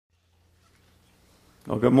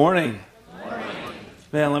Well, good morning. Good morning.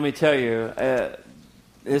 Man, let me tell you,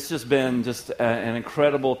 it's just been an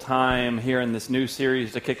incredible time here in this new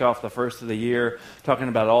series to kick off the first of the year, talking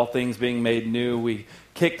about all things being made new. We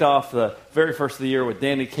kicked off the very first of the year with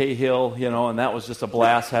Danny Cahill, and that was just a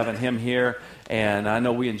blast having him here. And I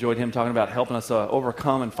know we enjoyed him talking about helping us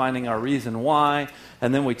overcome and finding our reason why.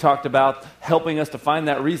 And then we talked about helping us to find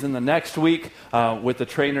that reason the next week with the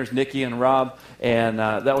trainers, Nikki and Rob. And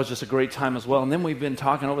that was just a great time as well. And then we've been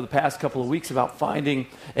talking over the past couple of weeks about finding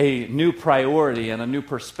a new priority and a new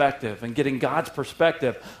perspective and getting God's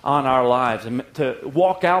perspective on our lives and to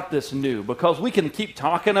walk out this new. Because we can keep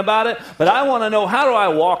talking about it, but I want to know, how do I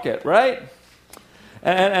walk it, right?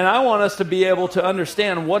 And I want us to be able to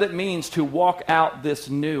understand what it means to walk out this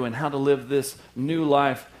new and how to live this new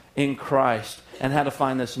life in Christ and how to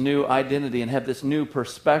find this new identity and have this new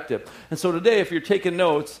perspective. And so today, if you're taking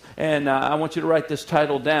notes, and I want you to write this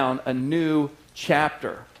title down, A New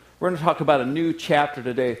Chapter. We're going to talk about a new chapter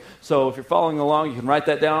today. So if you're following along, you can write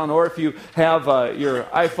that down. Or if you have your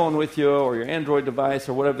iPhone with you or your Android device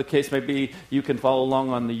or whatever the case may be, you can follow along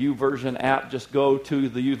on the YouVersion app. Just go to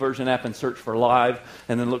the YouVersion app and search for live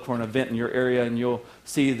and then look for an event in your area and you'll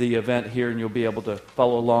see the event here and you'll be able to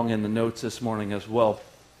follow along in the notes this morning as well.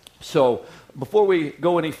 So before we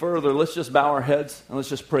go any further, let's just bow our heads and let's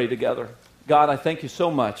just pray together. God, I thank you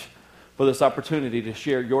so much for this opportunity to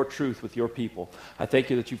share your truth with your people. I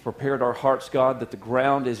thank you that you've prepared our hearts, God, that the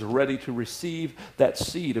ground is ready to receive that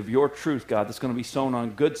seed of your truth, God, that's going to be sown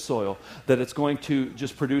on good soil, that it's going to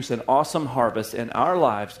just produce an awesome harvest in our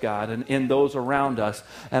lives, God, and in those around us.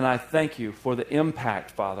 And I thank you for the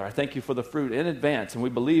impact, Father. I thank you for the fruit in advance, and we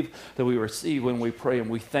believe that we receive when we pray,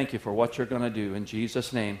 and we thank you for what you're going to do. In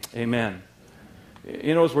Jesus' name, amen.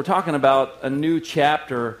 As we're talking about a new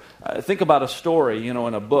chapter, think about a story, in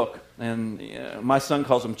a book. And my son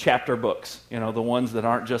calls them chapter books, the ones that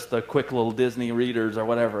aren't just the quick little Disney readers or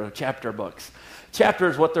whatever, chapter books.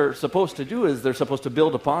 Chapters, what they're supposed to do is they're supposed to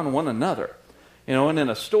build upon one another. And in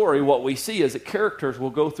a story, what we see is that characters will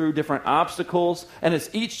go through different obstacles, and as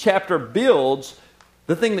each chapter builds,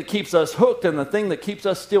 the thing that keeps us hooked and the thing that keeps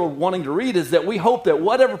us still wanting to read is that we hope that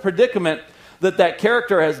whatever predicament that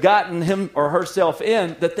character has gotten him or herself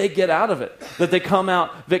in, that they get out of it, that they come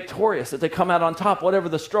out victorious, that they come out on top, whatever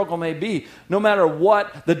the struggle may be. No matter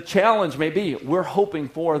what the challenge may be, we're hoping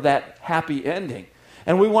for that happy ending.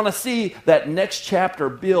 And we want to see that next chapter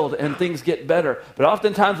build and things get better. But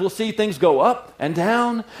oftentimes we'll see things go up and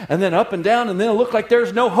down, and then up and down, and then it'll look like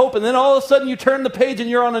there's no hope. And then all of a sudden you turn the page and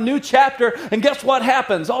you're on a new chapter, and guess what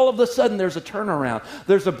happens? All of a sudden there's a turnaround.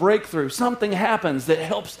 There's a breakthrough. Something happens that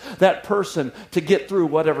helps that person to get through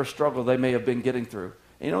whatever struggle they may have been getting through.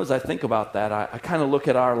 As I think about that, I kind of look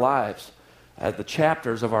at our lives, at the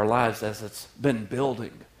chapters of our lives as it's been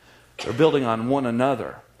building. They're building on one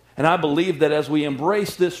another. And I believe that as we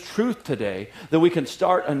embrace this truth today, that we can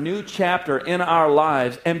start a new chapter in our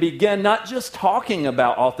lives and begin not just talking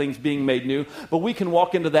about all things being made new, but we can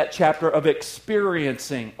walk into that chapter of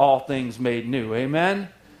experiencing all things made new. Amen?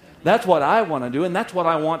 That's what I want to do, and that's what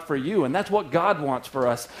I want for you, and that's what God wants for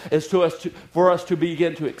us, is for us to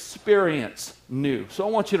begin to experience new. So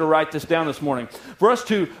I want you to write this down this morning. For us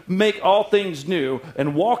to make all things new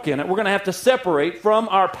and walk in it, we're going to have to separate from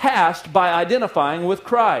our past by identifying with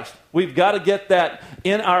Christ. We've got to get that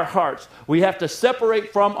in our hearts. We have to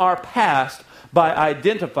separate from our past by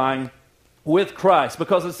identifying with Christ.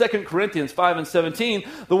 Because in 2 Corinthians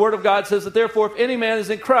 5:17, the Word of God says that therefore if any man is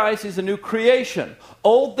in Christ, he's a new creation.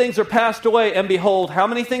 Old things are passed away, and behold, how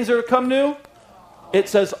many things are become new? It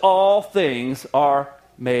says all things are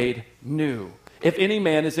made new. If any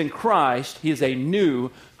man is in Christ, he is a new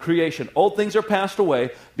creation. Old things are passed away.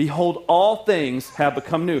 Behold, all things have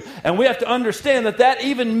become new. And we have to understand that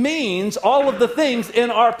even means all of the things in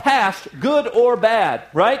our past, good or bad,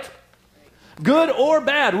 right? Good or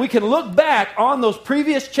bad, we can look back on those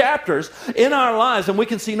previous chapters in our lives and we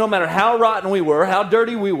can see no matter how rotten we were, how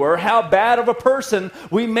dirty we were, how bad of a person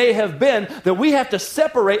we may have been, that we have to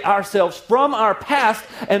separate ourselves from our past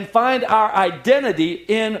and find our identity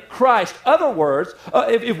in Christ. Other words,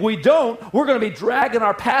 if we don't, we're going to be dragging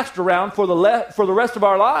our past around for the rest of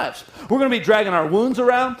our lives. We're going to be dragging our wounds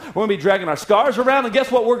around. We're going to be dragging our scars around. And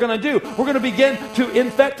guess what we're going to do? We're going to begin to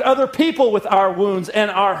infect other people with our wounds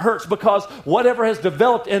and our hurts, because whatever has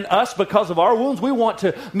developed in us because of our wounds, we want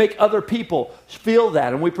to make other people feel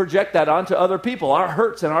that, and we project that onto other people, our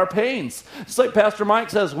hurts and our pains. It's like Pastor Mike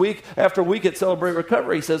says week after week at Celebrate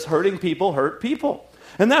Recovery. He says, hurting people hurt people.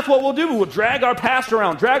 And that's what we'll do. We'll drag our past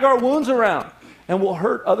around, drag our wounds around, and we'll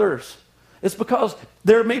hurt others. It's because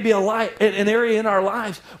there may be an area in our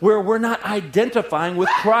lives where we're not identifying with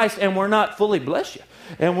Christ, and we're not fully, bless you,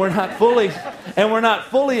 and we're not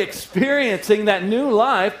fully experiencing that new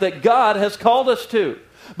life that God has called us to.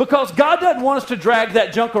 Because God doesn't want us to drag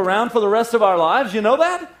that junk around for the rest of our lives. You know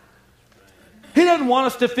that? He doesn't want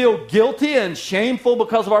us to feel guilty and shameful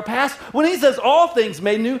because of our past. When he says all things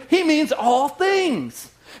made new, he means all things.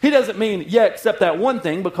 He doesn't mean, yeah, except that one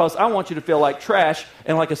thing, because I want you to feel like trash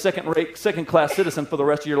and like a second-class citizen for the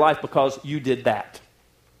rest of your life because you did that.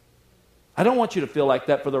 I don't want you to feel like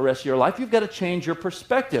that for the rest of your life. You've got to change your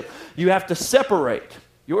perspective. You have to separate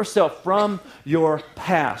yourself from your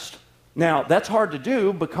past. Now, that's hard to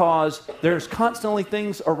do because there's constantly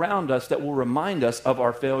things around us that will remind us of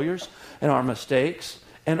our failures and our mistakes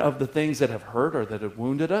and of the things that have hurt or that have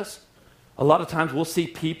wounded us. A lot of times we'll see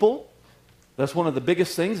people. That's one of the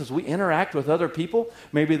biggest things as we interact with other people.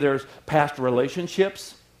 Maybe there's past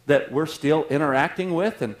relationships that we're still interacting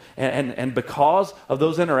with, and because of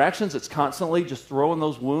those interactions, it's constantly just throwing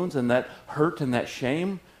those wounds and that hurt and that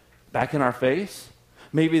shame back in our face.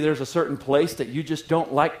 Maybe there's a certain place that you just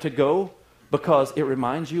don't like to go because it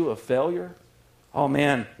reminds you of failure. Oh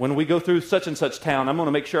man, when we go through such and such town, I'm going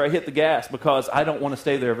to make sure I hit the gas because I don't want to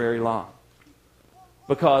stay there very long.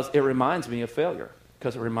 Because it reminds me of failure,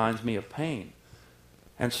 because it reminds me of pain.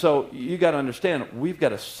 And so you got to understand, we've got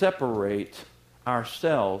to separate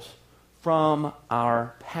ourselves from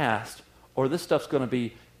our past, or this stuff's going to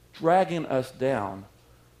be dragging us down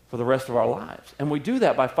for the rest of our lives. And we do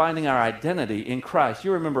that by finding our identity in Christ.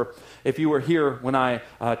 You remember, if you were here when I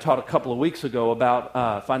taught a couple of weeks ago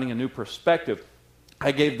about finding a new perspective,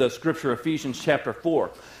 I gave the scripture Ephesians chapter 4,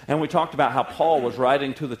 and we talked about how Paul was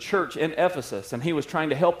writing to the church in Ephesus, and he was trying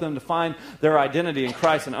to help them to find their identity in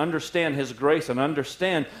Christ and understand his grace and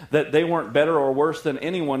understand that they weren't better or worse than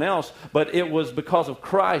anyone else, but it was because of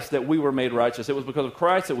Christ that we were made righteous. It was because of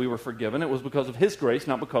Christ that we were forgiven. It was because of his grace,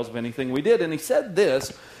 not because of anything we did. And he said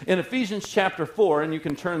this in Ephesians chapter 4, and you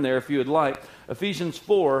can turn there if you would like. Ephesians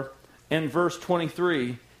 4 and verse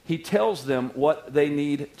 23, he tells them what they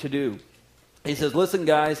need to do. He says, listen,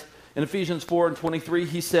 guys, in Ephesians 4 and 23,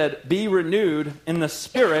 he said, be renewed in the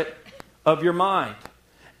spirit of your mind.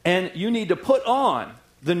 And you need to put on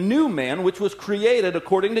the new man, which was created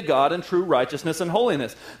according to God in true righteousness and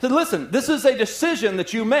holiness. So listen, this is a decision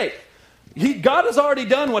that you make. God has already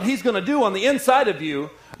done what he's going to do on the inside of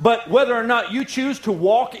you, but whether or not you choose to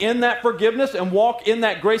walk in that forgiveness and walk in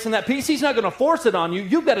that grace and that peace, he's not going to force it on you.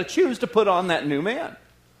 You've got to choose to put on that new man.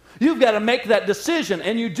 You've got to make that decision,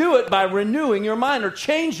 and you do it by renewing your mind or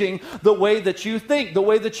changing the way that you think, the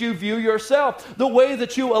way that you view yourself, the way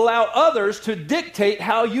that you allow others to dictate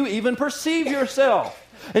how you even perceive yourself.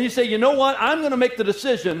 And you say, you know what? I'm going to make the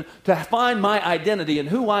decision to find my identity in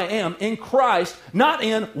who I am in Christ, not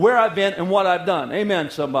in where I've been and what I've done.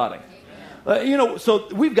 Amen, somebody. So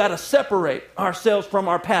we've got to separate ourselves from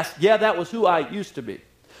our past. Yeah, that was who I used to be.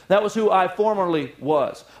 That was who I formerly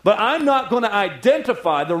was. But I'm not going to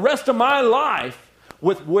identify the rest of my life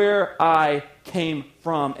with where I came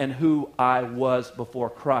from and who I was before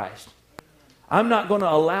Christ. I'm not going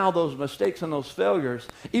to allow those mistakes and those failures,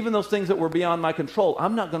 even those things that were beyond my control,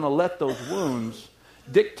 I'm not going to let those wounds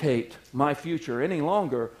dictate my future any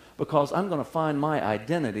longer, because I'm going to find my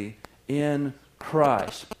identity in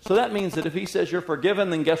Christ. So that means that if he says you're forgiven,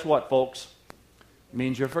 then guess what, folks? It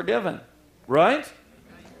means you're forgiven, right?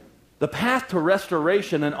 The path to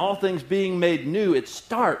restoration and all things being made new, it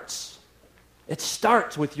starts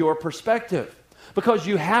with your perspective. Because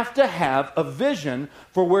you have to have a vision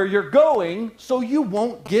for where you're going so you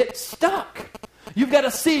won't get stuck. You've got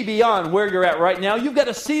to see beyond where you're at right now. You've got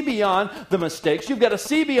to see beyond the mistakes. You've got to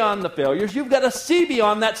see beyond the failures. You've got to see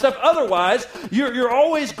beyond that stuff. Otherwise, you're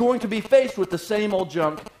always going to be faced with the same old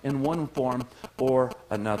junk in one form or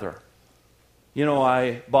another. You know,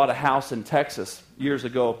 I bought a house in Texas years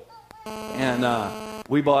ago. And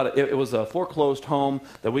we bought it. It was a foreclosed home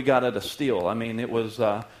that we got at a steal. I mean, it was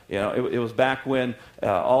it was back when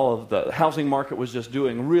all of the housing market was just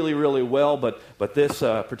doing really, really well. But this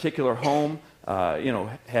particular home,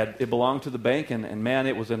 it belonged to the bank, and man,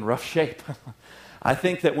 it was in rough shape. I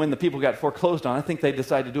think that when the people got foreclosed on, I think they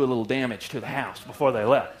decided to do a little damage to the house before they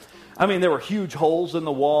left. I mean, there were huge holes in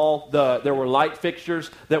the wall. There were light fixtures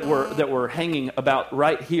that were hanging about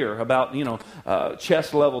right here, about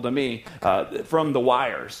chest level to me, from the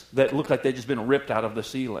wires that looked like they'd just been ripped out of the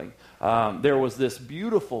ceiling. There was this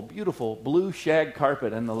beautiful, beautiful blue shag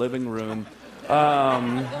carpet in the living room.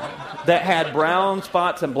 that had brown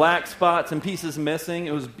spots and black spots and pieces missing.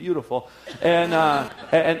 It was beautiful. And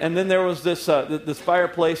then there was this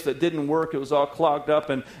fireplace that didn't work. It was all clogged up,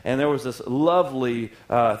 and there was this lovely,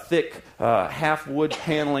 thick, half wood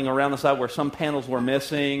paneling around the side where some panels were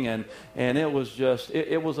missing, and it was just,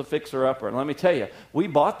 it was a fixer-upper. And let me tell you, we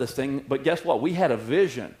bought this thing, but guess what? We had a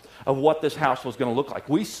vision of what this house was going to look like.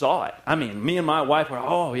 We saw it. I mean, me and my wife were,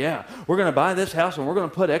 oh yeah, we're going to buy this house and we're going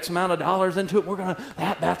to put X amount of dollars into it.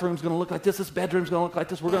 That bathroom's going to look like this bedroom's going to look like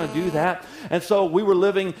this. We're going to do that. And so we were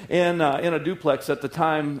living in a duplex at the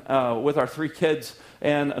time with our 3 kids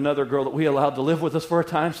and another girl that we allowed to live with us for a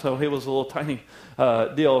time. So it was a little tiny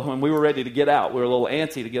deal. When we were ready to get out, we were a little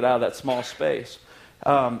antsy to get out of that small space.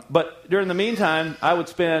 But during the meantime, I would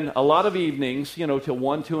spend a lot of evenings, till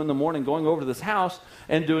 1, 2 in the morning going over to this house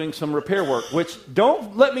and doing some repair work, which,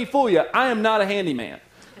 don't let me fool you, I am not a handyman.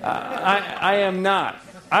 I am not.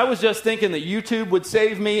 I was just thinking that YouTube would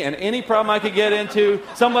save me, and any problem I could get into,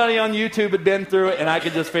 somebody on YouTube had been through it, and I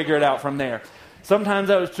could just figure it out from there. Sometimes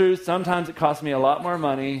that was true. Sometimes it cost me a lot more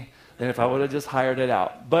money than if I would have just hired it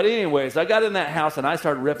out. But anyways, I got in that house and I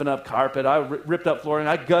started ripping up carpet. I ripped up flooring.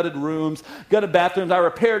 I gutted rooms, gutted bathrooms. I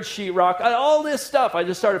repaired sheetrock. All this stuff. I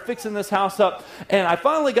just started fixing this house up. And I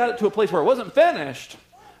finally got it to a place where it wasn't finished,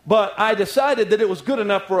 but I decided that it was good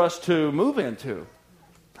enough for us to move into.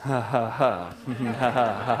 Ha ha ha. Ha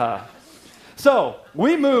ha ha. So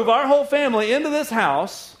we move our whole family into this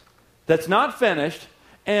house that's not finished.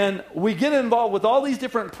 And we get involved with all these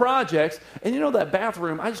different projects. And that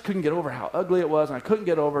bathroom, I just couldn't get over how ugly it was. And I couldn't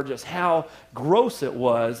get over just how gross it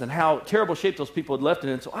was and how terrible shape those people had left it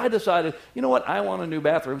in. So I decided, you know what, I want a new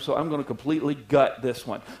bathroom, so I'm going to completely gut this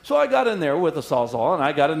one. So I got in there with a Sawzall, and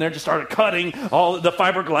I got in there and just started cutting all the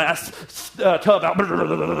fiberglass tub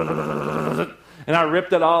out. And I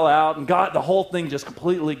ripped it all out and got the whole thing just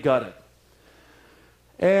completely gutted.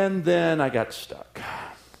 And then I got stuck.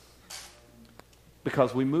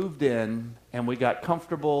 Because we moved in and we got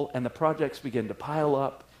comfortable and the projects began to pile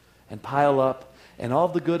up and all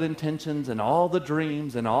the good intentions and all the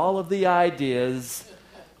dreams and all of the ideas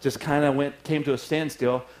just kind of came to a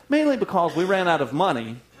standstill, mainly because we ran out of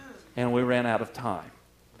money and we ran out of time.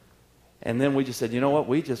 And then we just said, you know what,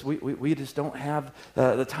 we just don't have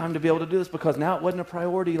the time to be able to do this, because now it wasn't a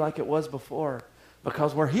priority like it was before.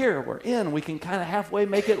 Because we're here, we're in, we can kind of halfway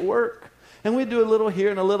make it work. And we do a little here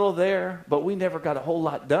and a little there, but we never got a whole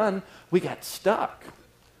lot done. We got stuck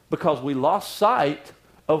because we lost sight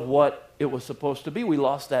of what it was supposed to be. We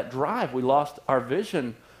lost that drive. We lost our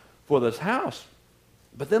vision for this house.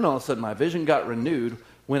 But then all of a sudden my vision got renewed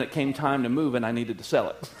when it came time to move and I needed to sell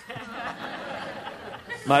it.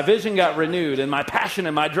 My vision got renewed and my passion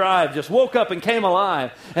and my drive just woke up and came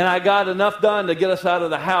alive. And I got enough done to get us out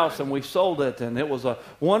of the house, and we sold it. And it was a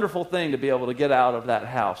wonderful thing to be able to get out of that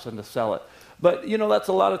house and to sell it. But, that's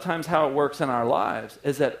a lot of times how it works in our lives,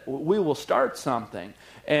 is that we will start something.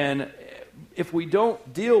 And if we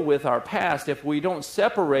don't deal with our past, if we don't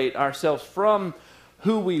separate ourselves from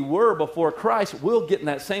who we were before Christ, we'll get in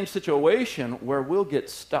that same situation where we'll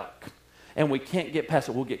get stuck. And we can't get past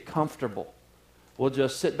it. We'll get comfortable. We'll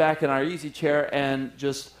just sit back in our easy chair and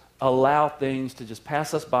just allow things to just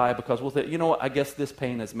pass us by, because we'll think, you know what, I guess this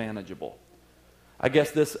pain is manageable. I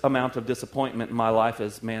guess this amount of disappointment in my life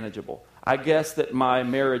is manageable. I guess that my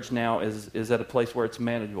marriage now is at a place where it's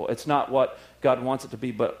manageable. It's not what God wants it to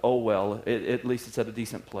be, but oh well, at least it's at a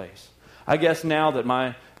decent place. I guess now that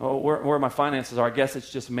where my finances are, I guess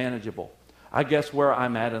it's just manageable. I guess where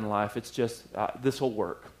I'm at in life, it's just, this will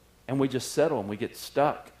work. And we just settle and we get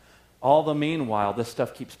stuck. All the meanwhile, this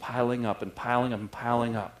stuff keeps piling up and piling up and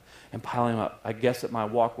piling up and piling up. I guess that my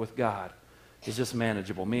walk with God is just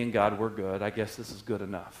manageable. Me and God, we're good. I guess this is good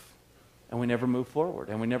enough. And we never move forward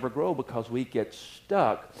and we never grow because we get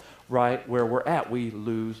stuck right where we're at. We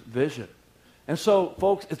lose vision. And so,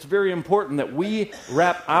 folks, it's very important that we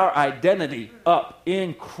wrap our identity up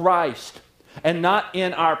in Christ and not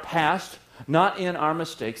in our past, not in our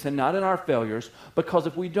mistakes, and not in our failures, because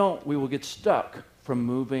if we don't, we will get stuck from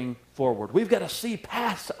moving forward. We've got to see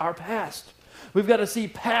past our past. We've got to see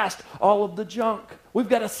past all of the junk. We've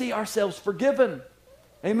got to see ourselves forgiven.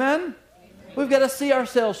 Amen? We've got to see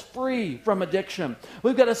ourselves free from addiction.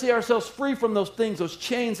 We've got to see ourselves free from those things, those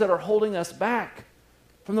chains that are holding us back,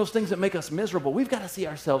 from those things that make us miserable. We've got to see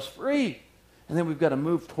ourselves free. And then we've got to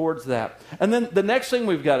move towards that. And then the next thing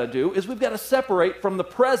we've got to do is we've got to separate from the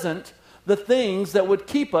present the things that would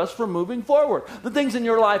keep us from moving forward. The things in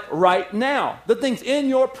your life right now. The things in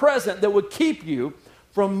your present that would keep you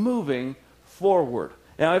from moving forward.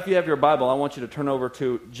 Now, if you have your Bible, I want you to turn over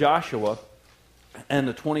to Joshua and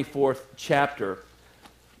the 24th chapter.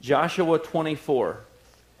 Joshua 24.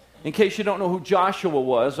 In case you don't know who Joshua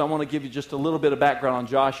was, I want to give you just a little bit of background on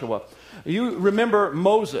Joshua. You remember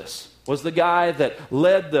Moses was the guy that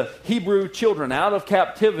led the Hebrew children out of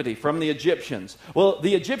captivity from the Egyptians. Well,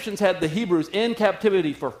 the Egyptians had the Hebrews in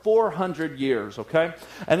captivity for 400 years, okay?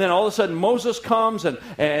 And then all of a sudden Moses comes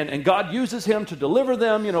and God uses him to deliver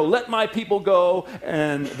them, let my people go.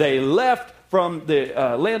 And they left from the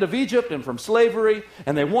land of Egypt and from slavery,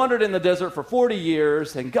 and they wandered in the desert for 40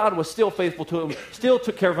 years, and God was still faithful to them, still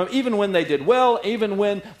took care of them, even when they did well, even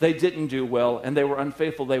when they didn't do well, and they were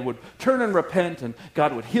unfaithful. They would turn and repent, and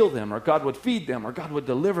God would heal them, or God would feed them, or God would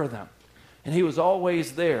deliver them. And he was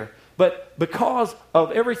always there. But because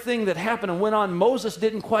of everything that happened and went on, Moses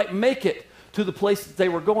didn't quite make it to the place that they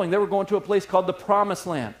were going. They were going to a place called the Promised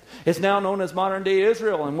Land. It's now known as modern-day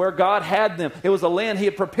Israel, and where God had them. It was a land he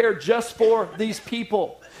had prepared just for these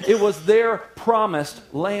people. It was their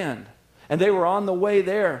promised land. And they were on the way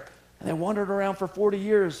there, and they wandered around for 40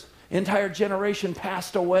 years. An entire generation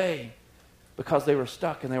passed away because they were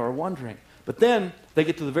stuck and they were wandering. But then they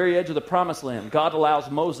get to the very edge of the Promised Land. God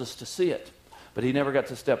allows Moses to see it, but he never got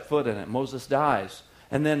to step foot in it. Moses dies.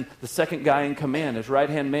 And then the second guy in command, his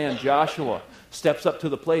right-hand man, Joshua, steps up to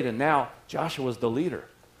the plate, and now Joshua's the leader.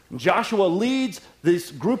 And Joshua leads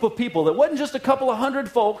this group of people that wasn't just a couple of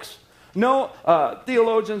hundred folks. No,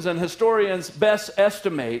 theologians and historians best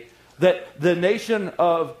estimate that the nation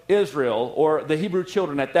of Israel, or the Hebrew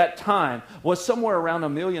children at that time, was somewhere around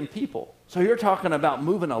 1 million people. So you're talking about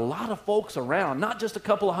moving a lot of folks around, not just a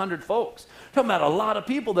couple of hundred folks. You're talking about a lot of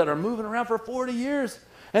people that are moving around for 40 years.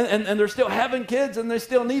 And they're still having kids, and they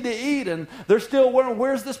still need to eat, and they're still wondering,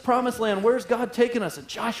 where's this promised land? Where's God taking us? And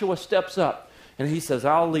Joshua steps up, and he says,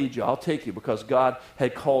 I'll lead you, I'll take you, because God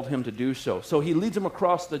had called him to do so. So he leads them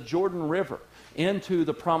across the Jordan River into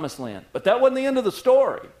the promised land. But that wasn't the end of the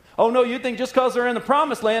story. Oh, no, you think just because they're in the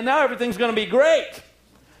promised land, now everything's going to be great.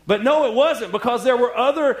 But no, it wasn't, because there were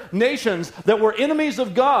other nations that were enemies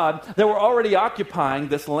of God that were already occupying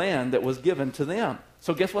this land that was given to them.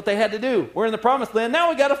 So guess what they had to do? We're in the promised land. Now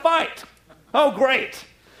we got to fight. Oh, great.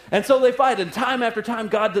 And so they fight. And time after time,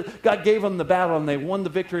 God gave them the battle, and they won the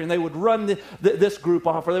victory. And they would run this group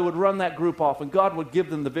off, or they would run that group off. And God would give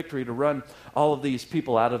them the victory to run all of these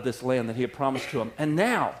people out of this land that he had promised to them. And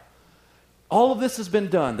now, all of this has been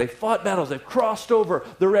done. They've fought battles. They've crossed over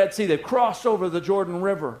the Red Sea. They've crossed over the Jordan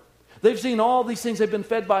River. They've seen all these things. They've been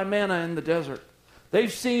fed by manna in the desert. They've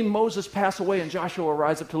seen Moses pass away and Joshua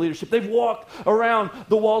rise up to leadership. They've walked around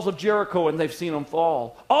the walls of Jericho and they've seen them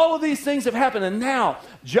fall. All of these things have happened, and now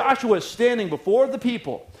Joshua is standing before the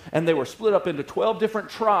people, and they were split up into 12 different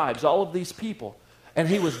tribes, all of these people. And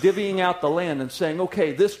he was divvying out the land and saying,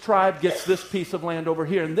 okay, this tribe gets this piece of land over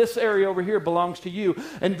here, and this area over here belongs to you,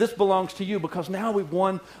 and this belongs to you, because now we've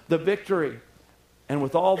won the victory. And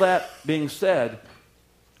with all that being said,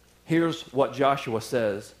 here's what Joshua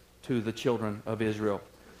says to the children of Israel.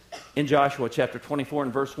 In Joshua chapter 24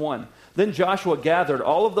 and verse 1, then Joshua gathered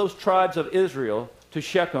all of those tribes of Israel to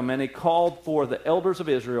Shechem, and he called for the elders of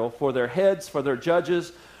Israel, for their heads, for their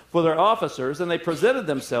judges, for their officers, and they presented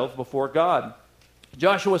themselves before God.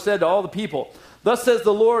 Joshua said to all the people, thus says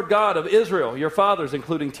the Lord God of Israel, your fathers,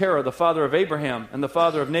 including Terah, the father of Abraham, and the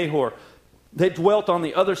father of Nahor, they dwelt on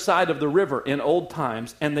the other side of the river in old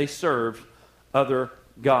times, and they served other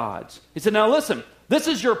gods. He said, now listen, this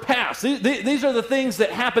is your past. These are the things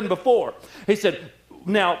that happened before. He said,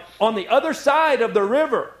 now, on the other side of the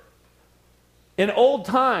river, in old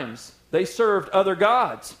times, they served other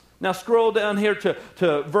gods. Now, scroll down here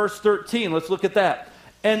to verse 13. Let's look at that.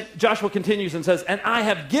 And Joshua continues and says, and I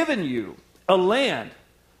have given you a land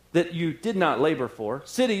that you did not labor for,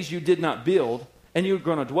 cities you did not build, and you're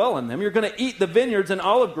going to dwell in them. You're going to eat the vineyards and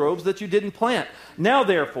olive groves that you didn't plant. Now,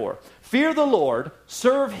 therefore, fear the Lord,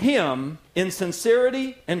 serve him in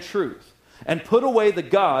sincerity and truth, and put away the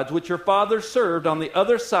gods which your fathers served on the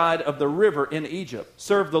other side of the river in Egypt.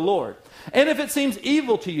 Serve the Lord. And if it seems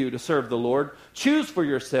evil to you to serve the Lord, choose for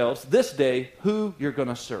yourselves this day who you're going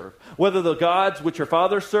to serve. Whether the gods which your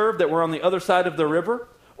fathers served that were on the other side of the river,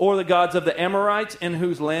 or the gods of the Amorites in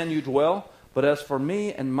whose land you dwell. But as for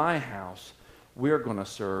me and my house, we're going to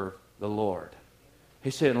serve the Lord.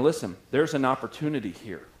 He's saying, listen, there's an opportunity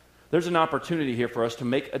here. There's an opportunity here for us to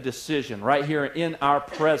make a decision right here in our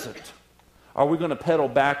present. Are we going to pedal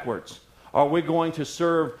backwards? Are we going to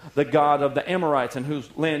serve the God of the Amorites in whose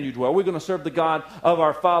land you dwell? Are we going to serve the God of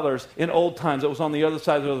our fathers in old times that was on the other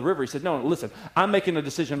side of the river? He said, no, listen, I'm making a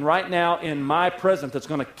decision right now in my present that's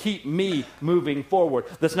going to keep me moving forward,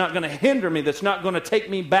 that's not going to hinder me, that's not going to take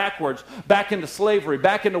me backwards, back into slavery,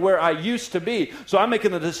 back into where I used to be. So I'm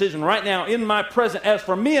making the decision right now in my present. As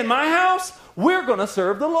for me and my house, we're going to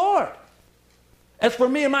serve the Lord. As for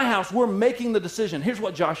me and my house, we're making the decision. Here's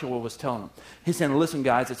what Joshua was telling them. He's saying, listen,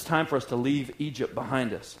 guys, it's time for us to leave Egypt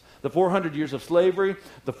behind us. The 400 years of slavery,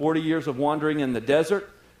 the 40 years of wandering in the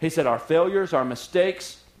desert. He said, our failures, our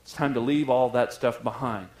mistakes, it's time to leave all that stuff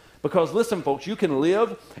behind. Because listen, folks, you can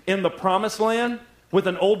live in the promised land with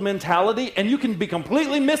an old mentality, and you can be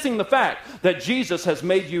completely missing the fact that Jesus has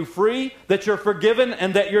made you free, that you're forgiven,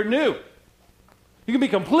 and that you're new. You can be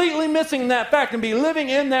completely missing that fact and be living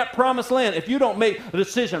in that promised land if you don't make a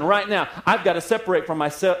decision right now. I've got to separate from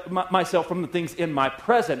myself from the things in my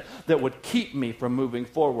present that would keep me from moving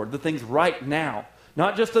forward. The things right now.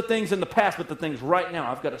 Not just the things in the past, but the things right now.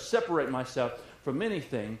 I've got to separate myself from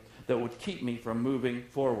anything that would keep me from moving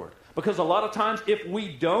forward. Because a lot of times, if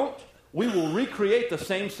we don't, we will recreate the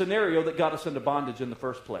same scenario that got us into bondage in the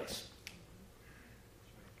first place.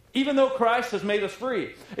 Even though Christ has made us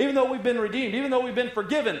free, even though we've been redeemed, even though we've been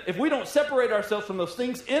forgiven, if we don't separate ourselves from those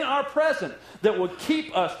things in our present that would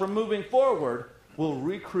keep us from moving forward, we'll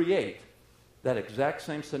recreate that exact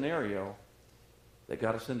same scenario that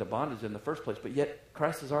got us into bondage in the first place. But yet,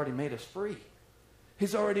 Christ has already made us free.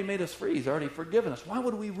 He's already made us free. He's already forgiven us. Why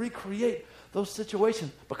would we recreate those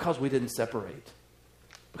situations? Because we didn't separate.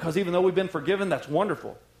 Because even though we've been forgiven, that's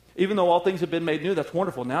wonderful. Even though all things have been made new, that's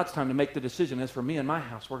wonderful. Now it's time to make the decision. As for me and my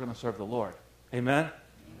house, we're going to serve the Lord. Amen? Amen?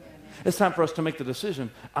 It's time for us to make the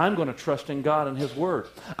decision. I'm going to trust in God and His Word.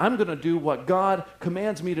 I'm going to do what God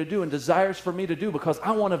commands me to do and desires for me to do because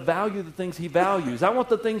I want to value the things He values. I want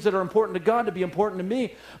the things that are important to God to be important to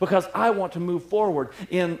me because I want to move forward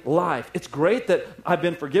in life. It's great that I've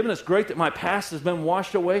been forgiven. It's great that my past has been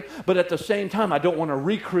washed away. But at the same time, I don't want to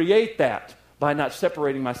recreate that by not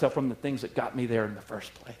separating myself from the things that got me there in the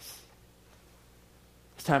first place.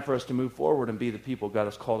 It's time for us to move forward and be the people God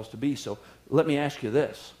has called us to be. So let me ask you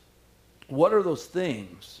this. What are those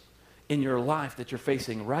things in your life that you're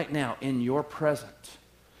facing right now in your present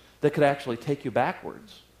that could actually take you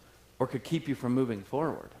backwards or could keep you from moving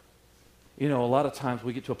forward? You know, a lot of times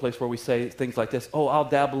we get to a place where we say things like this, oh, I'll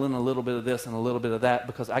dabble in a little bit of this and a little bit of that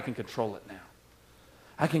because I can control it now.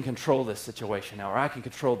 I can control this situation now, or I can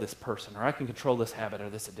control this person, or I can control this habit or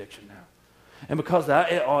this addiction now. And because of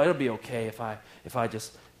that, it'll be okay if I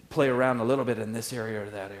just play around a little bit in this area or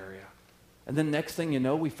that area. And then next thing you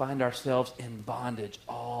know, we find ourselves in bondage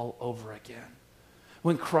all over again.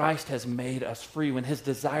 When Christ has made us free, when His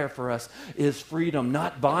desire for us is freedom,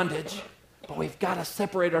 not bondage, but we've got to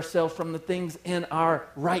separate ourselves from the things in our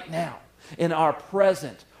right now, in our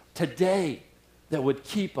present, today, that would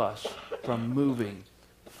keep us from moving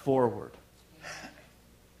forward.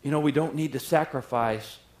 You know, we don't need to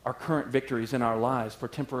sacrifice our current victories in our lives for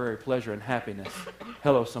temporary pleasure and happiness.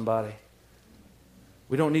 Hello, somebody.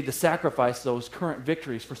 We don't need to sacrifice those current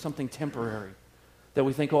victories for something temporary that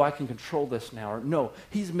we think, oh, I can control this now. Or no,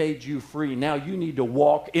 He's made you free. Now you need to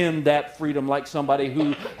walk in that freedom like somebody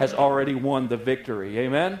who has already won the victory.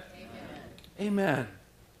 Amen? Amen. Amen.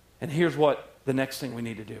 And here's what the next thing we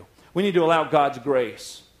need to do. We need to allow God's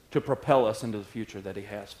grace to propel us into the future that He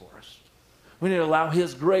has for us. We need to allow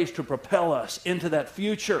His grace to propel us into that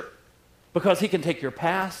future because He can take your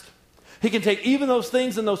past. He can take even those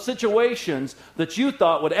things and those situations that you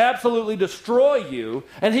thought would absolutely destroy you,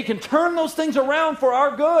 and He can turn those things around for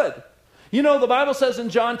our good. You know, the Bible says in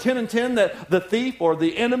John 10:10 that the thief or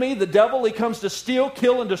the enemy, the devil, he comes to steal,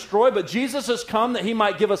 kill, and destroy, but Jesus has come that He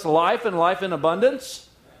might give us life and life in abundance.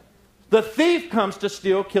 The thief comes to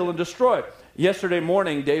steal, kill, and destroy. Yesterday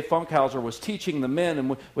morning, Dave Funkhauser was teaching the men,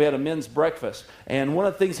 and we had a men's breakfast. And one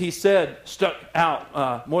of the things he said stuck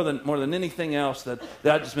out more than anything else that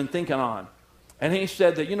I've just been thinking on. And he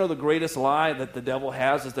said that, you know, the greatest lie that the devil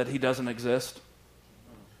has is that he doesn't exist.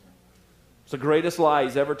 It's the greatest lie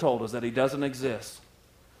he's ever told is that he doesn't exist.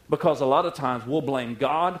 Because a lot of times we'll blame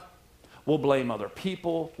God, we'll blame other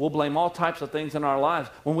people, we'll blame all types of things in our lives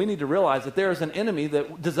when we need to realize that there is an enemy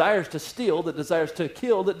that desires to steal, that desires to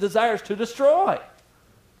kill, that desires to destroy.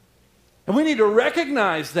 And we need to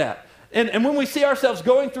recognize that. And when we see ourselves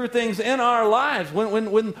going through things in our lives,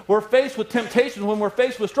 when we're faced with temptations, when we're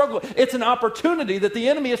faced with struggle, it's an opportunity that the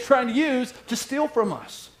enemy is trying to use to steal from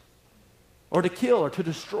us or to kill or to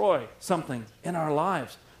destroy something in our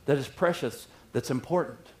lives that is precious, that's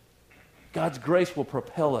important. God's grace will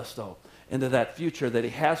propel us, though, into that future that He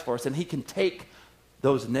has for us. And He can take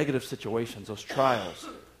those negative situations, those trials,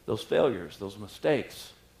 those failures, those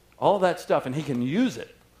mistakes, all that stuff, and He can use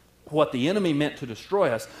it. What the enemy meant to destroy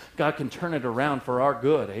us, God can turn it around for our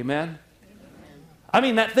good. Amen? I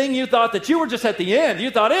mean, that thing you thought that you were just at the end, you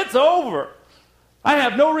thought, it's over. I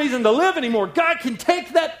have no reason to live anymore. God can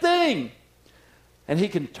take that thing And he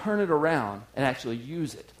can turn it around and actually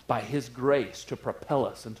use it by his grace to propel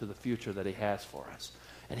us into the future that he has for us.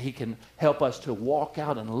 And he can help us to walk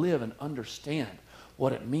out and live and understand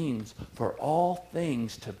what it means for all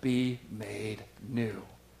things to be made new.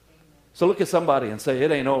 So look at somebody and say, it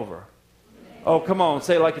ain't over. Oh, come on,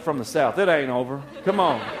 say it like you're from the South. It ain't over. Come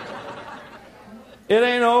on. It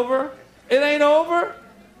ain't over. It ain't over.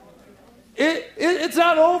 It's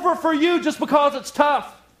not over for you just because it's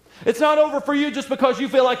tough. It's not over for you just because you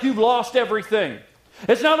feel like you've lost everything.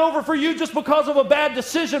 It's not over for you just because of a bad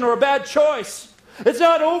decision or a bad choice. It's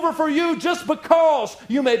not over for you just because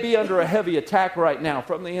you may be under a heavy attack right now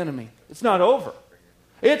from the enemy. It's not over.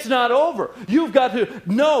 It's not over. You've got to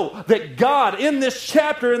know that God, in this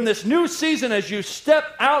chapter, in this new season, as you step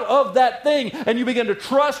out of that thing and you begin to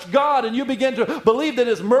trust God and you begin to believe that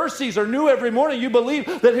His mercies are new every morning, you believe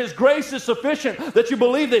that His grace is sufficient, that you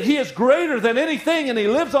believe that He is greater than anything and He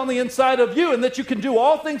lives on the inside of you and that you can do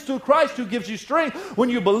all things through Christ who gives you strength.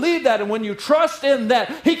 When you believe that and when you trust in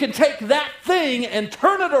that, He can take that thing and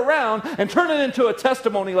turn it around and turn it into a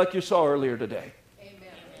testimony like you saw earlier today.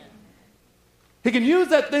 He can use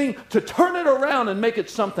that thing to turn it around and make it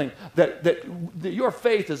something that your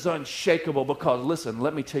faith is unshakable because, listen,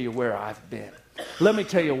 let me tell you where I've been. Let me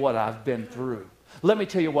tell you what I've been through. Let me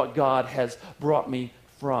tell you what God has brought me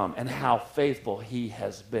from and how faithful He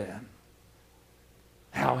has been.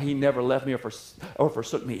 How He never left me or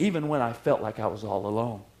forsook me, even when I felt like I was all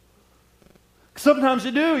alone. Sometimes you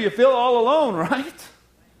do. You feel all alone, right?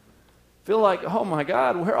 Feel like, oh my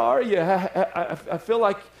God, where are you? I feel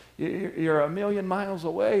like you're a million miles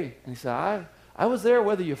away. And He said, I was there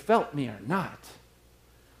whether you felt me or not.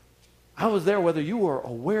 I was there whether you were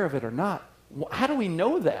aware of it or not. How do we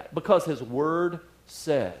know that? Because His Word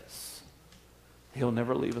says He'll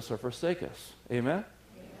never leave us or forsake us. Amen?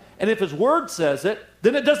 Amen. And if His Word says it,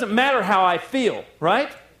 then it doesn't matter how I feel,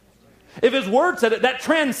 right? If His Word said it, that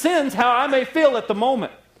transcends how I may feel at the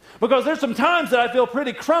moment. Because there's some times that I feel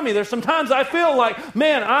pretty crummy. There's some times I feel like,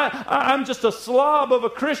 man, I'm just a slob of a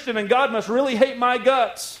Christian and God must really hate my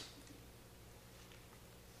guts.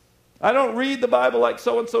 I don't read the Bible like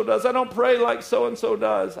so-and-so does. I don't pray like so-and-so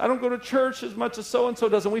does. I don't go to church as much as so-and-so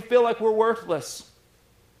does. And we feel like we're worthless.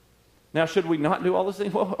 Now, should we not do all those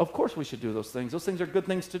things? Well, of course we should do those things. Those things are good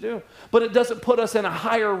things to do. But it doesn't put us in a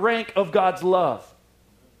higher rank of God's love.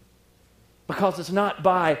 Because it's not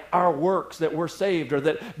by our works that we're saved or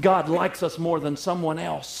that God likes us more than someone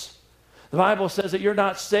else. The Bible says that you're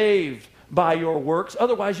not saved by your works.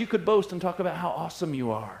 Otherwise, you could boast and talk about how awesome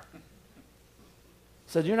you are. He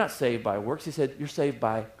said, you're not saved by works. He said, you're saved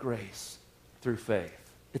by grace through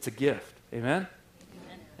faith. It's a gift. Amen?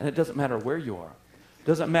 And it doesn't matter where you are. It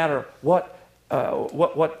doesn't matter what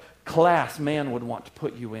class man would want to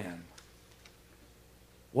put you in.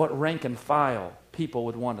 What rank and file people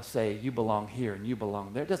would want to say, you belong here and you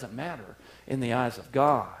belong there. It doesn't matter in the eyes of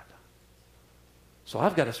God. So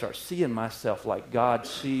I've got to start seeing myself like God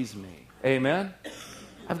sees me. Amen?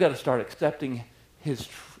 I've got to start accepting His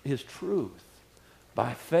truth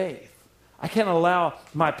by faith. I can't allow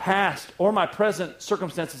my past or my present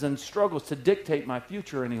circumstances and struggles to dictate my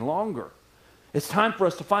future any longer. It's time for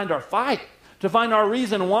us to find our fight, to find our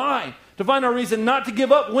reason why, to find our reason not to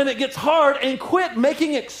give up when it gets hard and quit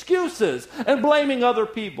making excuses and blaming other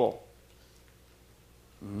people.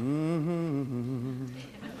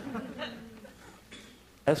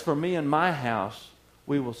 As for me and my house,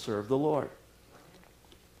 we will serve the Lord.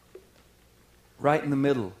 Right in the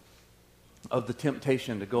middle of the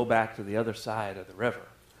temptation to go back to the other side of the river.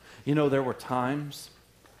 You know, there were times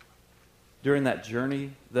during that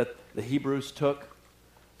journey that the Hebrews took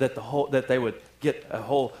that they would get a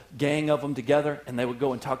whole gang of them together and they would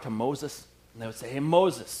go and talk to Moses. And they would say, hey,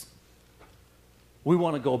 Moses, we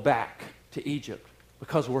want to go back to Egypt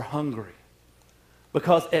because we're hungry.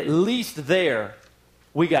 Because at least there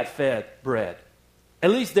we got fed bread. At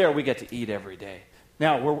least there we get to eat every day.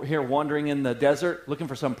 Now, we're here wandering in the desert looking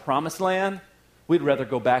for some promised land. We'd rather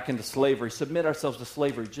go back into slavery, submit ourselves to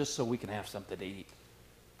slavery just so we can have something to eat.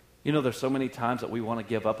 You know, there's so many times that we want to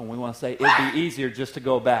give up and we want to say, it'd be easier just to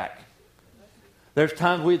go back. There's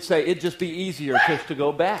times we'd say, it'd just be easier just to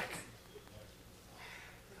go back.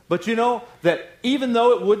 But you know that even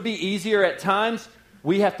though it would be easier at times,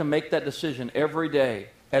 we have to make that decision every day.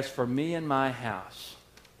 As for me and my house,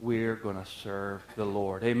 we're going to serve the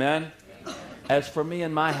Lord. Amen? As for me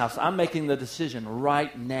and my house, I'm making the decision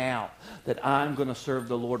right now that I'm going to serve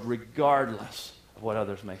the Lord regardless of what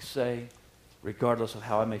others may say, regardless of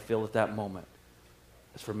how I may feel at that moment.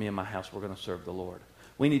 As for me and my house, we're going to serve the Lord.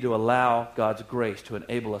 We need to allow God's grace to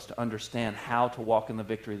enable us to understand how to walk in the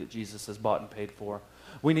victory that Jesus has bought and paid for.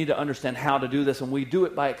 We need to understand how to do this, and we do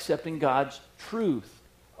it by accepting God's truth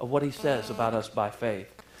of what he says about us by faith.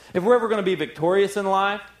 If we're ever going to be victorious in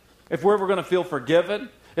life, if we're ever going to feel forgiven,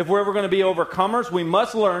 if we're ever going to be overcomers, we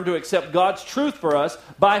must learn to accept God's truth for us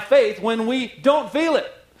by faith when we don't feel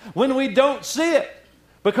it, when we don't see it.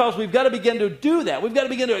 Because we've got to begin to do that. We've got to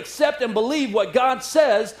begin to accept and believe what God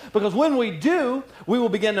says, because when we do, we will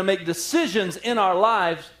begin to make decisions in our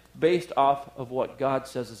lives based off of what God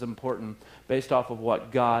says is important, based off of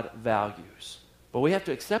what God values. But we have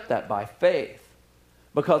to accept that by faith.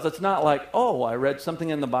 Because it's not like, oh, I read something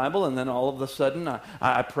in the Bible and then all of a sudden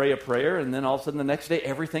I pray a prayer and then all of a sudden the next day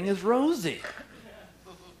everything is rosy.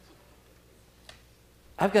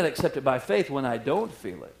 I've got to accept it by faith when I don't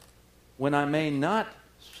feel it, when I may not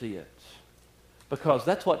see it. Because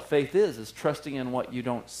that's what faith is trusting in what you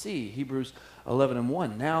don't see. Hebrews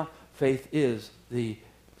 11:1. Now faith is the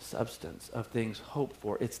substance of things hoped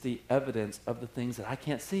for. It's the evidence of the things that I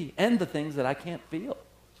can't see and the things that I can't feel.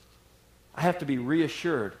 I have to be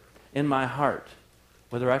reassured in my heart,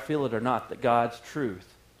 whether I feel it or not, that God's truth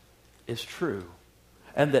is true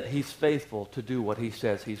and that he's faithful to do what he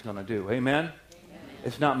says he's going to do. Amen? Amen?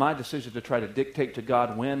 It's not my decision to try to dictate to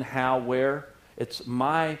God when, how, where. It's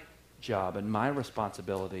my job and my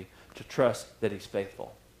responsibility to trust that he's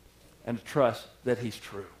faithful and to trust that he's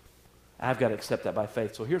true. I've got to accept that by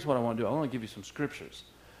faith. So here's what I want to do. I want to give you some scriptures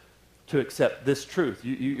to accept this truth.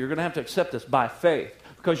 You're going to have to accept this by faith.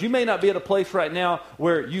 Because you may not be at a place right now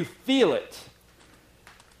where you feel it,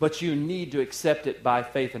 but you need to accept it by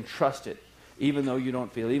faith and trust it, even though you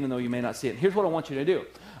don't feel it, even though you may not see it. And here's what I want you to do.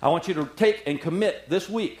 I want you to take and commit this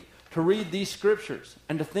week to read these scriptures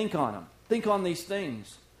and to think on them. Think on these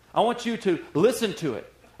things. I want you to listen to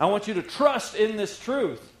it. I want you to trust in this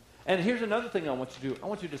truth. And here's another thing I want you to do. I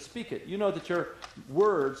want you to speak it. You know that your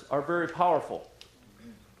words are very powerful.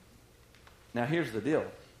 Now here's the deal.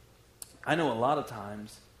 I know a lot of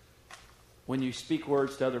times when you speak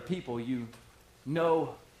words to other people, you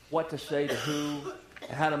know what to say to who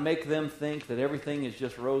and how to make them think that everything is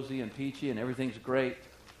just rosy and peachy and everything's great.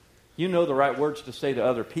 You know the right words to say to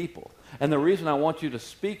other people. And the reason I want you to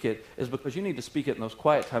speak it is because you need to speak it in those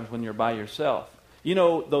quiet times when you're by yourself. You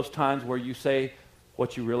know those times where you say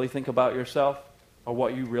what you really think about yourself or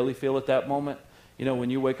what you really feel at that moment? You know,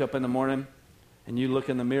 when you wake up in the morning and you look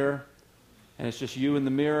in the mirror and it's just you in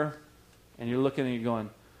the mirror, and you're looking and you're going,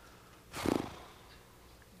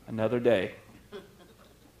 another day.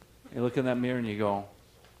 You look in that mirror and you go,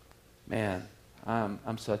 man,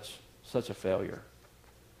 I'm such a failure.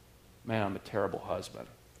 Man, I'm a terrible husband.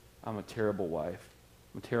 I'm a terrible wife.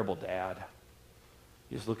 I'm a terrible dad.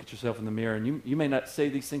 You just look at yourself in the mirror, and you may not say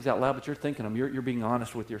these things out loud, but you're thinking them. You're being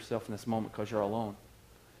honest with yourself in this moment because you're alone.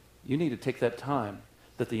 You need to take that time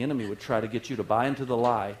that the enemy would try to get you to buy into the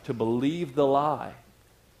lie, to believe the lie.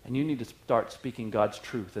 And you need to start speaking God's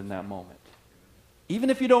truth in that moment. Even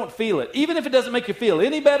if you don't feel it, even if it doesn't make you feel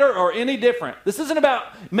any better or any different. This isn't about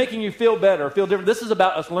making you feel better or feel different. This is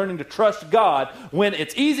about us learning to trust God when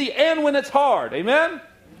it's easy and when it's hard. Amen? Amen.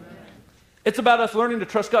 It's about us learning to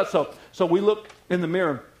trust God. So we look in the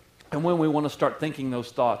mirror, and when we want to start thinking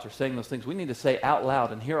those thoughts or saying those things, we need to say out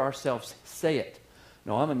loud and hear ourselves say it.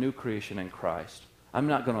 No, I'm a new creation in Christ. I'm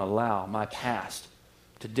not going to allow my past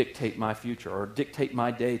to dictate my future or dictate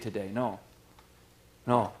my day today. No.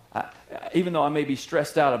 Even though I may be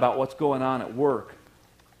stressed out about what's going on at work,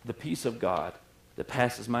 the peace of God that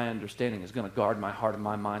passes my understanding is going to guard my heart and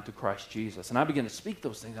my mind through Christ Jesus. And I begin to speak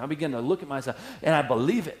those things. I begin to look at myself, and I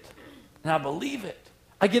believe it. And I believe it.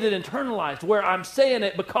 I get it internalized where I'm saying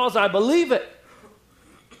it because I believe it.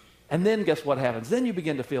 And then guess what happens? Then you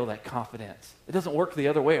begin to feel that confidence. It doesn't work the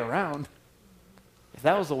other way around. If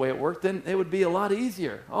that was the way it worked, then it would be a lot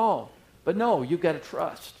easier. But no, you've got to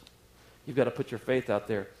trust. You've got to put your faith out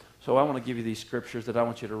there. So I want to give you these scriptures that I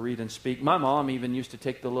want you to read and speak. My mom even used to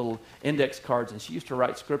take the little index cards, and she used to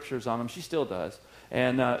write scriptures on them. She still does.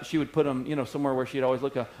 And she would put them, somewhere where she'd always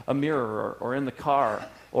look a mirror or in the car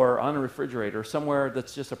or on a refrigerator, somewhere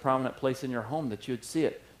that's just a prominent place in your home that you'd see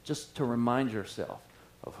it, just to remind yourself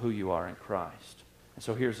of who you are in Christ. And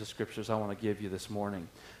so here's the scriptures I want to give you this morning.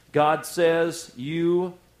 God says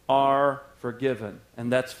you are forgiven.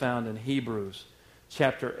 And that's found in Hebrews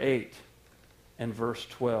chapter 8 and verse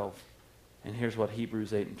 12. And here's what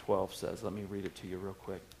Hebrews 8 and 12 says. Let me read it to you real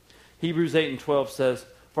quick. Hebrews 8 and 12 says,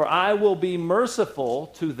 "For I will be merciful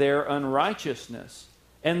to their unrighteousness,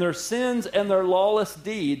 and their sins and their lawless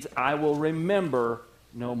deeds I will remember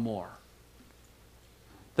no more."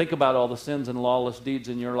 Think about all the sins and lawless deeds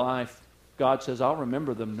in your life. God says, I'll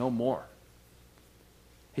remember them no more.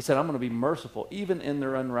 He said, I'm going to be merciful. Even in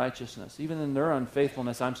their unrighteousness, even in their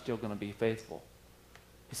unfaithfulness, I'm still going to be faithful.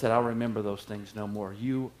 He said, I'll remember those things no more.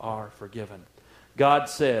 You are forgiven. God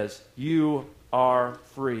says, you are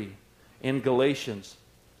free. In Galatians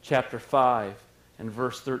chapter 5 and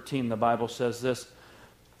verse 13, the Bible says this,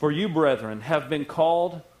 for you, brethren, have been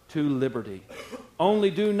called to liberty. Only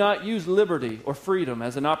do not use liberty or freedom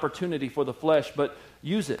as an opportunity for the flesh, but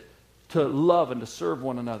use it to love and to serve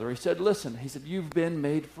one another. He said, listen, he said, you've been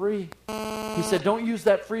made free. He said, don't use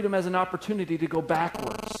that freedom as an opportunity to go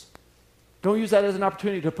backwards. Don't use that as an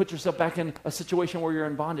opportunity to put yourself back in a situation where you're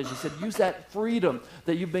in bondage. He said, use that freedom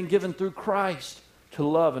that you've been given through Christ to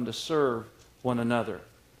love and to serve one another.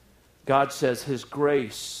 God says his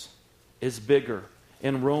grace is bigger.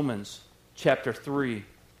 In Romans chapter 3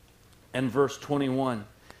 and verse 21,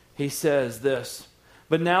 he says this,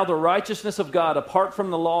 but now the righteousness of God apart from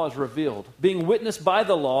the law is revealed, being witnessed by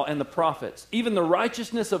the law and the prophets, even the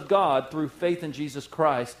righteousness of God through faith in Jesus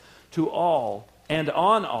Christ to all and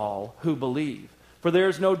on all who believe. For there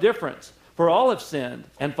is no difference, for all have sinned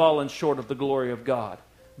and fallen short of the glory of God,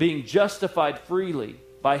 being justified freely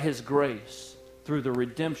by his grace through the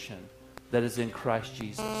redemption that is in Christ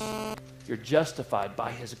Jesus. You're justified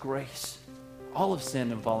by his grace. All have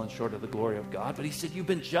sinned and fallen short of the glory of God, but he said you've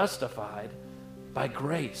been justified by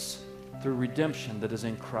grace through redemption that is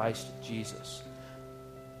in Christ Jesus.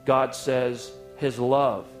 God says his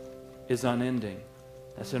love is unending.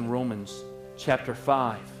 That's in Romans chapter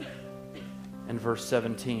 5 and verse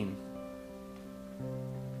 17.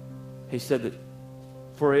 He said that,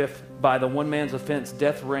 for if by the one man's offense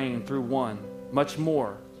death reigned through one, much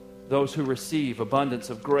more those who receive abundance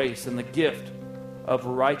of grace and the gift of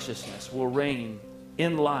righteousness will reign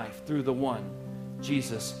in life through the one,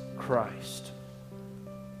 Jesus Christ.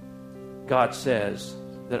 God says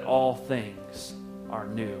that all things are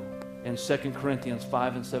new. In 2 Corinthians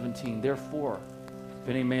 5 and 17, therefore, if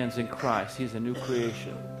any man's in Christ, he's a new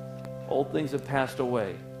creation. Old things have passed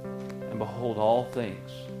away, and behold, all things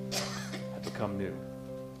have become new.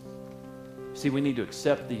 See, we need to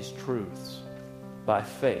accept these truths by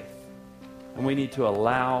faith, and we need to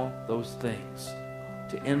allow those things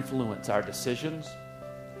to influence our decisions,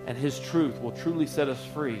 and his truth will truly set us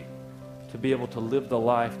free to be able to live the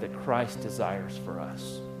life that Christ desires for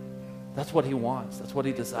us. That's what he wants. That's what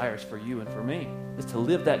he desires for you and for me, is to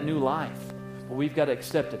live that new life. But we've got to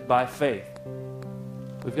accept it by faith.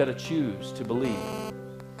 We've got to choose to believe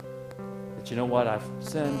that, you know what, I've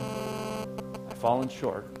sinned, I've fallen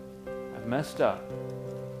short, I've messed up,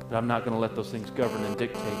 but I'm not going to let those things govern and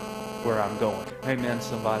dictate where I'm going. Amen,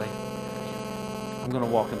 somebody. I'm going to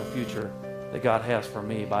walk in the future that God has for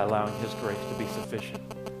me by allowing his grace to be sufficient,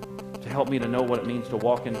 to help me to know what it means to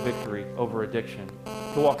walk in victory over addiction,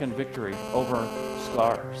 to walk in victory over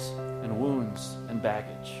scars and wounds and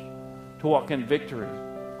baggage, to walk in victory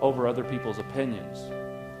over other people's opinions,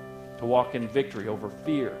 to walk in victory over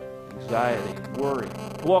fear, anxiety, worry,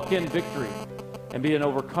 to walk in victory and be an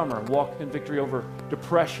overcomer, and walk in victory over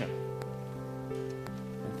depression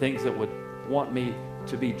and things that would want me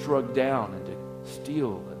to be drugged down and to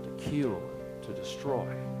steal and to kill and to destroy.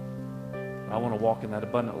 I want to walk in that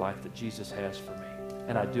abundant life that Jesus has for me.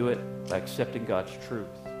 And I do it by accepting God's truth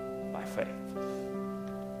by faith.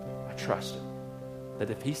 I trust him that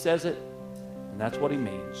if he says it, and that's what he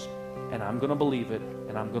means, and I'm going to believe it,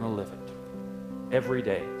 and I'm going to live it every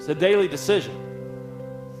day. It's a daily decision.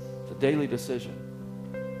 It's a daily decision.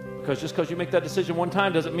 Because just because you make that decision one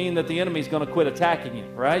time doesn't mean that the enemy's going to quit attacking you,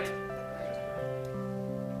 right?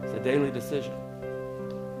 It's a daily decision.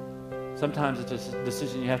 Sometimes it's a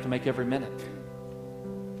decision you have to make every minute,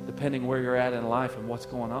 depending where you're at in life and what's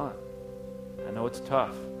going on. I know it's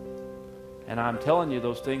tough. And I'm telling you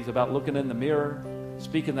those things about looking in the mirror,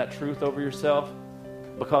 speaking that truth over yourself,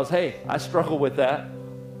 because, hey, I struggle with that.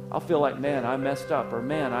 I'll feel like, man, I messed up, or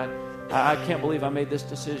man, I can't believe I made this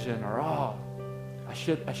decision, or oh, I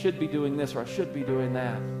should be doing this, or I should be doing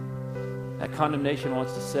that. That condemnation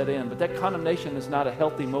wants to set in, but that condemnation is not a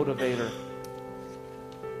healthy motivator.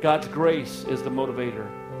 God's grace is the motivator.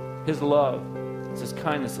 His love, it's his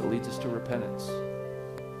kindness that leads us to repentance.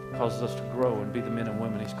 It causes us to grow and be the men and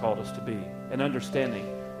women he's called us to be. And understanding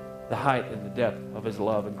the height and the depth of his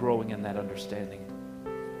love and growing in that understanding.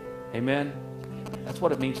 Amen? That's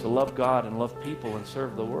what it means to love God and love people and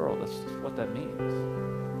serve the world. That's what that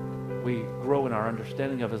means. We grow in our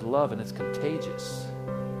understanding of his love, and it's contagious.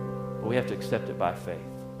 But we have to accept it by faith.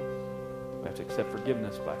 We have to accept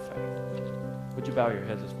forgiveness by faith. Would you bow your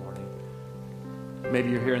heads this morning? Maybe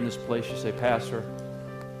you're here in this place, you say, Pastor,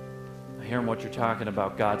 I'm hearing what you're talking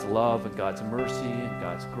about, God's love and God's mercy and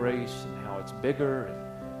God's grace and how it's bigger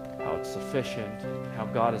and how it's sufficient and how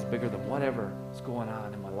God is bigger than whatever is going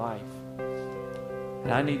on in my life.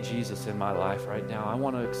 And I need Jesus in my life right now. I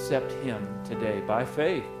want to accept him today by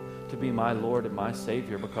faith to be my Lord and my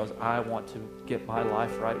Savior because I want to get my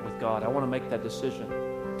life right with God. I want to make that decision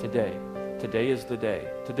today. Today is the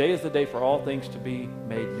day. Today is the day for all things to be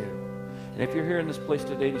made new. And if you're here in this place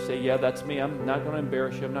today and you say, yeah, that's me, I'm not going to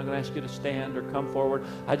embarrass you. I'm not going to ask you to stand or come forward.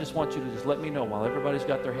 I just want you to just let me know while everybody's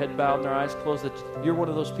got their head bowed and their eyes closed that you're one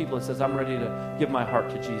of those people that says, I'm ready to give my heart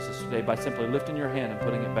to Jesus today by simply lifting your hand and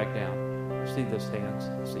putting it back down. I see those hands.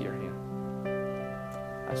 I see your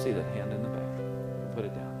hand. I see that hand in the back. Put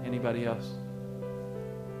it down. Anybody else?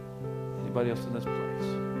 Anybody else in this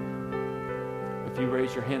place? If you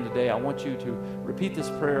raise your hand today, I want you to repeat this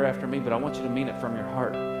prayer after me, but I want you to mean it from your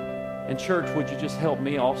heart. And church, would you just help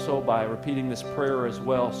me also by repeating this prayer as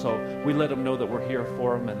well so we let them know that we're here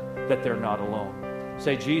for them and that they're not alone.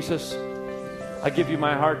 Say, Jesus, I give you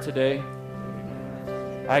my heart today.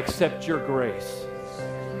 I accept your grace.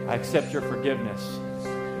 I accept your forgiveness.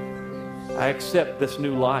 I accept this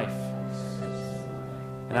new life.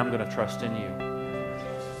 And I'm going to trust in you.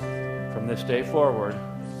 From this day forward,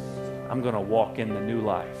 I'm going to walk in the new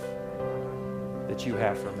life that you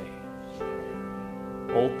have for me.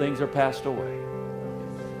 Old things are passed away,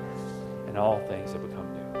 and all things have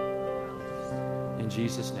become new. In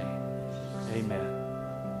Jesus' name,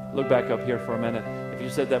 amen. Look back up here for a minute. If you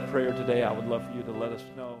said that prayer today, I would love for you to let us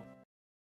know.